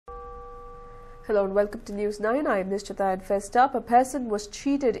Hello and welcome to News 9. I am Nishchita and first up, a person was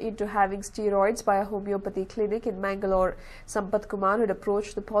cheated into having steroids by a homeopathy clinic in Mangalore. Sampath Kumar had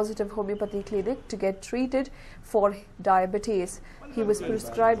approached the positive homeopathy clinic to get treated for diabetes. He was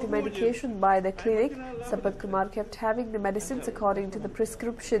prescribed medication by the clinic. Sampath Kumar kept having the medicines according to the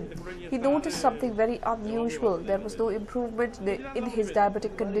prescription. He noticed something very unusual. There was no improvement in his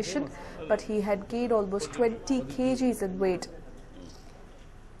diabetic condition, but he had gained almost 20 kgs in weight.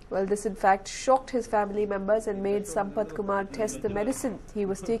 Well, this in fact shocked his family members and made Sampath Kumar test the medicine he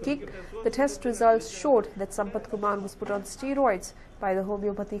was taking. The test results showed that Sampath Kumar was put on steroids by the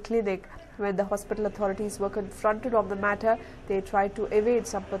homeopathy clinic. When the hospital authorities were confronted on the matter, they tried to evade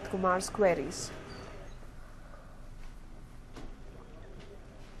Sampath Kumar's queries.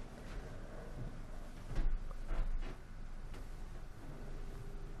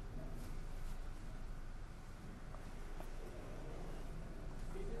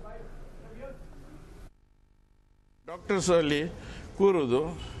 Doctors ಅಲ್ಲಿ ಕೂರುವುದು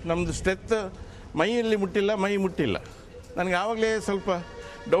ನಮ್ಮದು strength ಮೈಯಲ್ಲಿ ಮುಟ್ಟಿಲ್ಲ, ಮೈ ಮುಟ್ಟಿಲ್ಲ. ನನಗೆ ಆವಾಗಲೇ ಸ್ವಲ್ಪ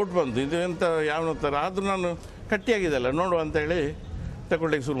doubt ಬಂತು, ಇದು ಎಂತ ಯಾವ ಥರ. ಆದರೂ ನಾನು ಗಟ್ಟಿಯಾಗಿದ್ದೆಲ್ಲ ನೋಡುವ ಅಂತೇಳಿ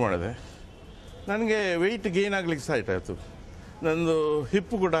ತಗೊಳ್ಳಿಕ್ಕೆ ಶುರು ಮಾಡಿದೆ. ನನಗೆ ವೆಯ್ಟ್ ಗೇನ್ ಆಗಲಿಕ್ಕೆ ಸ್ಟಾರ್ಟ್ ಆಯಿತು. ನನ್ನದು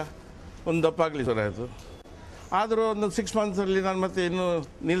ಹಿಪ್ಪು ಕೂಡ ಒಂದು ದಪ್ಪ ಆಗಲಿಕ್ಕೆ ಶುರು ಆಯಿತು. ಆದರೂ ಒಂದು 6 ಮಂತ್ಸಲ್ಲಿ ನಾನು ಮತ್ತೆ ಇನ್ನೂ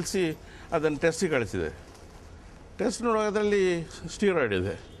ನಿಲ್ಲಿಸಿ ಅದನ್ನು ಟೆಸ್ಟಿಗೆ ಕಳಿಸಿದೆ. ಟೆಸ್ಟ್ ನೋಡುವಾಗ ಅದರಲ್ಲಿ ಸ್ಟೀರಾಯ್ಡ್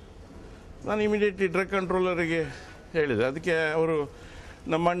ಇದೆ. ನಾನು ಇಮಿಡಿಯೇಟ್ಲಿ ಡ್ರಗ್ ಕಂಟ್ರೋಲರಿಗೆ ಹೇಳಿದೆ. ಅದಕ್ಕೆ ಅವರು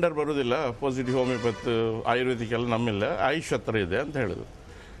ನಮ್ಮ ಅಂಡರ್ ಬರೋದಿಲ್ಲ, ಪಾಸಿಟಿವ್ ಹೋಮಿಯೋಪತ್ ಆಯುರ್ವೇದಿಕ್ ಎಲ್ಲ ನಮ್ಮಿಲ್ಲ, ಆಯುಷ್ ಹತ್ರ ಇದೆ ಅಂತ ಹೇಳಿದ್ರು.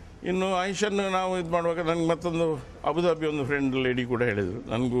 ಇನ್ನು ಆಯುಷನ್ನು ನಾವು ಇದು ಮಾಡುವಾಗ ನನಗೆ ಮತ್ತೊಂದು ಅಬುದಾಬಿ ಒಂದು ಫ್ರೆಂಡ್ ಲೇಡಿ ಕೂಡ ಹೇಳಿದರು,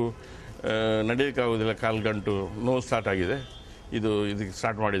 ನನಗೂ ನಡೆಯೋಕ್ಕಾಗೋದಿಲ್ಲ, ಕಾಲು ಗಂಟು ನೋವು ಸ್ಟಾರ್ಟ್ ಆಗಿದೆ, ಇದಕ್ಕೆ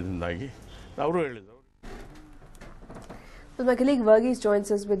ಸ್ಟಾರ್ಟ್ ಮಾಡಿದ್ರಿಂದಾಗಿ ಅವರು ಹೇಳಿದರು. Well, my colleague Verghese joins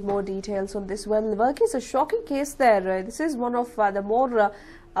us with more details on this. Well, Verghese, a shocking case there. This is one of the more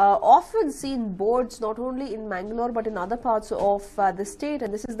often seen boards, not only in Mangalore but in other parts of the state,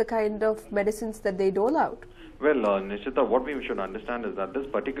 and this is the kind of medicines that they dole out. Well, Nishita, what we should understand is that this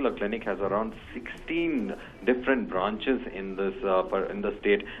particular clinic has around 16 different branches in the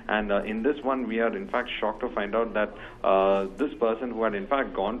state, and in this one we are in fact shocked to find out that this person who had in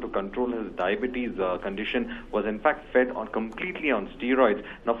fact gone to control his diabetes condition was in fact fed on completely on steroids.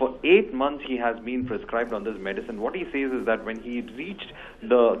 Now for 8 months he has been prescribed on this medicine. What he says is that when he reached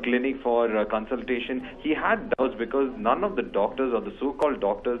the clinic for consultation, he had doubts because none of the doctors or the so-called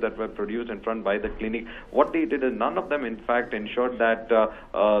doctors that were produced in front by the clinic, what they did is none of them in fact ensured that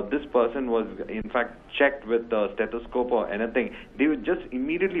this person was in fact checked with the stethoscope or anything. They would just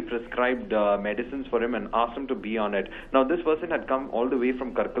immediately prescribed medicines for him and asked him to be on it. Now this person had come all the way from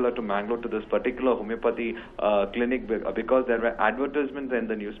Karkala to Mangalore to this particular homeopathy clinic because there were advertisements in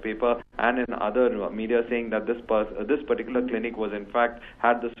the newspaper and in other media saying that this particular clinic was in fact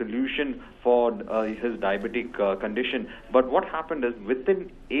had the solution for his diabetic condition. But what happened is within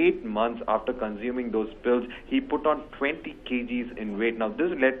 8 months after consuming those pills, he put on 20 kgs in weight. Now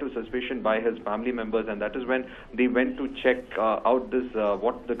this led to suspicion by his family members, and that is when they went to check out this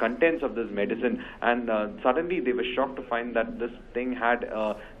what the contents of this medicine, and suddenly they were shocked to find that this thing had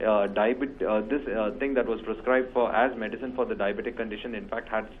this thing that was prescribed for as medicine for the diabetic condition in fact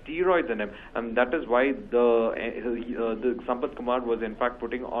had steroids in him, and that is why the Sampath Kumar was in fact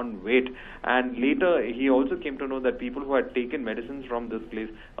putting on weight. And later he also came to know that people who had taken medicines from this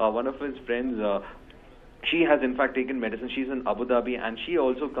place, one of his friends, she has in fact taken medicine. She's in Abu Dhabi, and she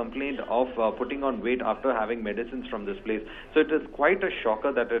also complained of putting on weight after having medicines from this place. So it is quite a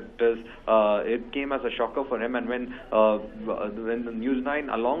shocker that it came as a shocker for him. And when the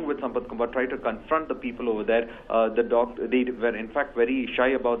News9 along with Sampath Kumar tried to confront the people over there, they were in fact very shy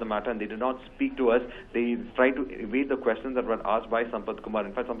about the matter and they did not speak to us. They tried to evade the questions that were asked by Sampath Kumar.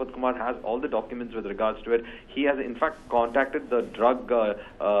 In fact, Sampath Kumar has all the documents with regards to it. He has in fact contacted the drug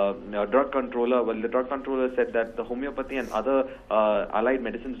controller. Well, the drug controller said that the homeopathy and other allied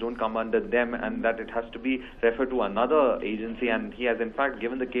medicines don't come under them and that it has to be referred to another agency, and he has in fact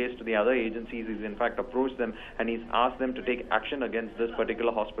given the case to the other agencies. He's in fact approached them and he's asked them to take action against this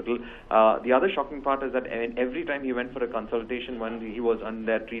particular hospital. The other shocking part is that every time he went for a consultation when he was on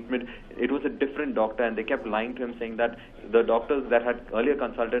their treatment, it was a different doctor, and they kept lying to him saying that the doctors that had earlier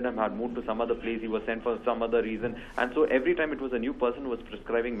consulted him had moved to some other place, he was sent for some other reason, and so every time it was a new person who was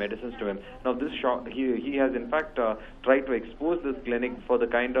prescribing medicines to him. Now this he has in fact tried to expose this clinic for the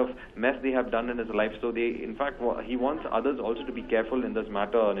kind of mess they have done in his life. So he wants others also to be careful in this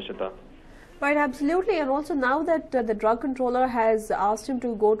matter, Nishita. Right, absolutely. And also now that the drug controller has asked him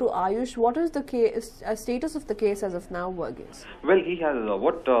to go to Ayush, what is the case, status of the case as of now, Varghese? Well, he has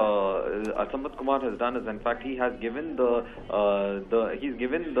what Sampath Kumar has done is, in fact, he has given the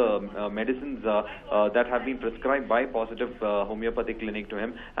medicines that have been prescribed by positive homeopathy clinic to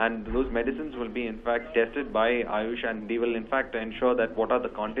him, and those medicines will be in fact tested by Ayush, and they will in fact ensure that what are the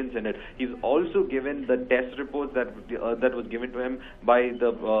contents in it. He's also given the test reports that was given to him by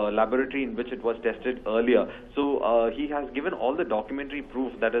the laboratory in which it was tested earlier. So he has given all the documentary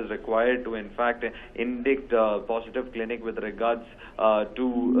proof that is required to in fact indict positive clinic with regards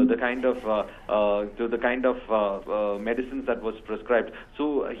to the kind of medicines that was prescribed.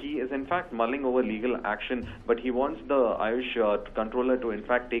 So he is in fact mulling over legal action, but he wants the Ayush controller to in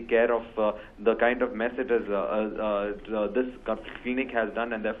fact take care of the kind of mess it is this clinic has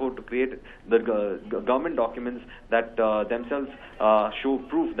done, and therefore to create the government documents that themselves show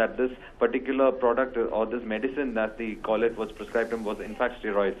proof that this particular product or this medicine, that they call it, was prescribed him was in fact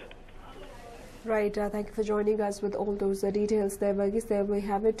steroids. Right, thank you for joining us with all those details there, Varghese. There we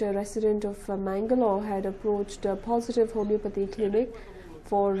have it. A resident of Mangalore had approached a positive homeopathy clinic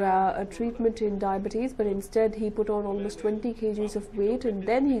for a treatment in diabetes, but instead he put on almost 20 kgs of weight, and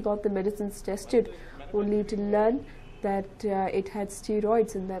then he got the medicines tested only to learn that it had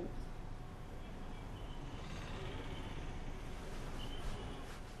steroids in them.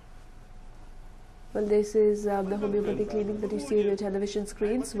 Well, this is the homeopathy clinic that you see on your television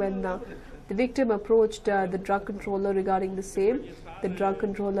screens. When the victim approached the drug controller regarding the same, the drug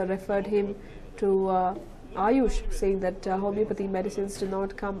controller referred him to Ayush, saying that homeopathy medicines do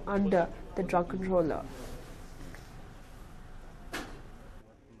not come under the drug controller.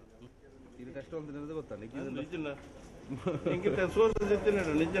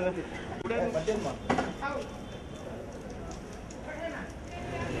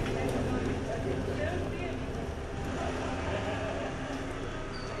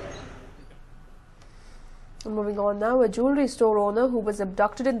 Moving on now, a jewellery store owner who was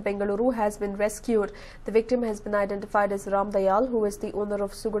abducted in Bengaluru has been rescued. The victim has been identified as Ram Dayal, who is the owner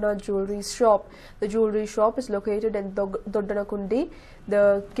of Suguna Jewellery Shop. The jewellery shop is located in Doddanakundi.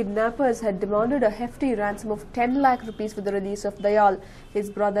 The kidnappers had demanded a hefty ransom of 10 lakh rupees for the release of Dayal.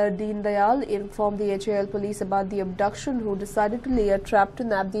 His brother Deen Dayal informed the HAL police about the abduction, who decided to lay a trap to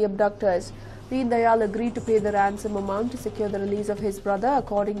nab the abductors. Deen Dayal agreed to pay the ransom amount to secure the release of his brother.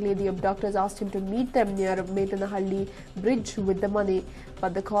 Accordingly, the abductors asked him to meet them near Metanahalli bridge with the money.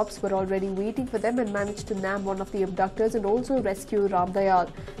 But the cops were already waiting for them and managed to nab one of the abductors and also rescue Ram Dayal.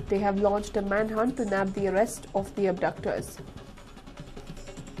 They have launched a manhunt to nab the rest of the abductors.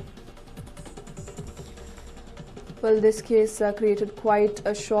 Well, this case created quite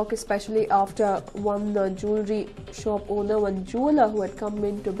a shock, especially after one jewellery shop owner, one jeweller who had come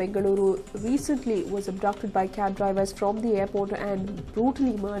into Bengaluru recently, was abducted by cab drivers from the airport and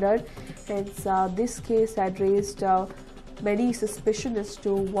brutally murdered. Hence, this case had raised many suspicions as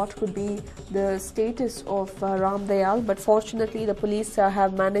to what could be the status of Ram Dayal, but fortunately the police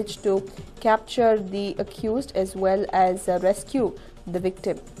have managed to capture the accused as well as rescue the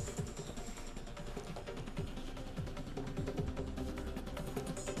victim.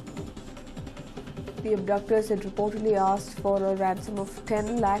 The abductors had reportedly asked for a ransom of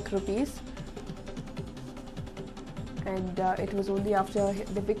 10 lakh rupees, and it was only after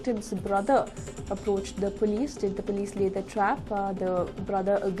the victim's brother approached the police did the police lay the trap. The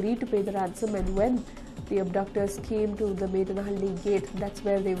brother agreed to pay the ransom, and when the abductors came to the Metanahalli gate, that's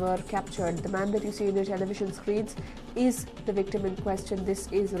where they were captured. The man that you see on your television screens is the victim in question. This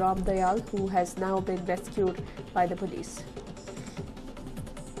is Ram Dayal, who has now been rescued by the police.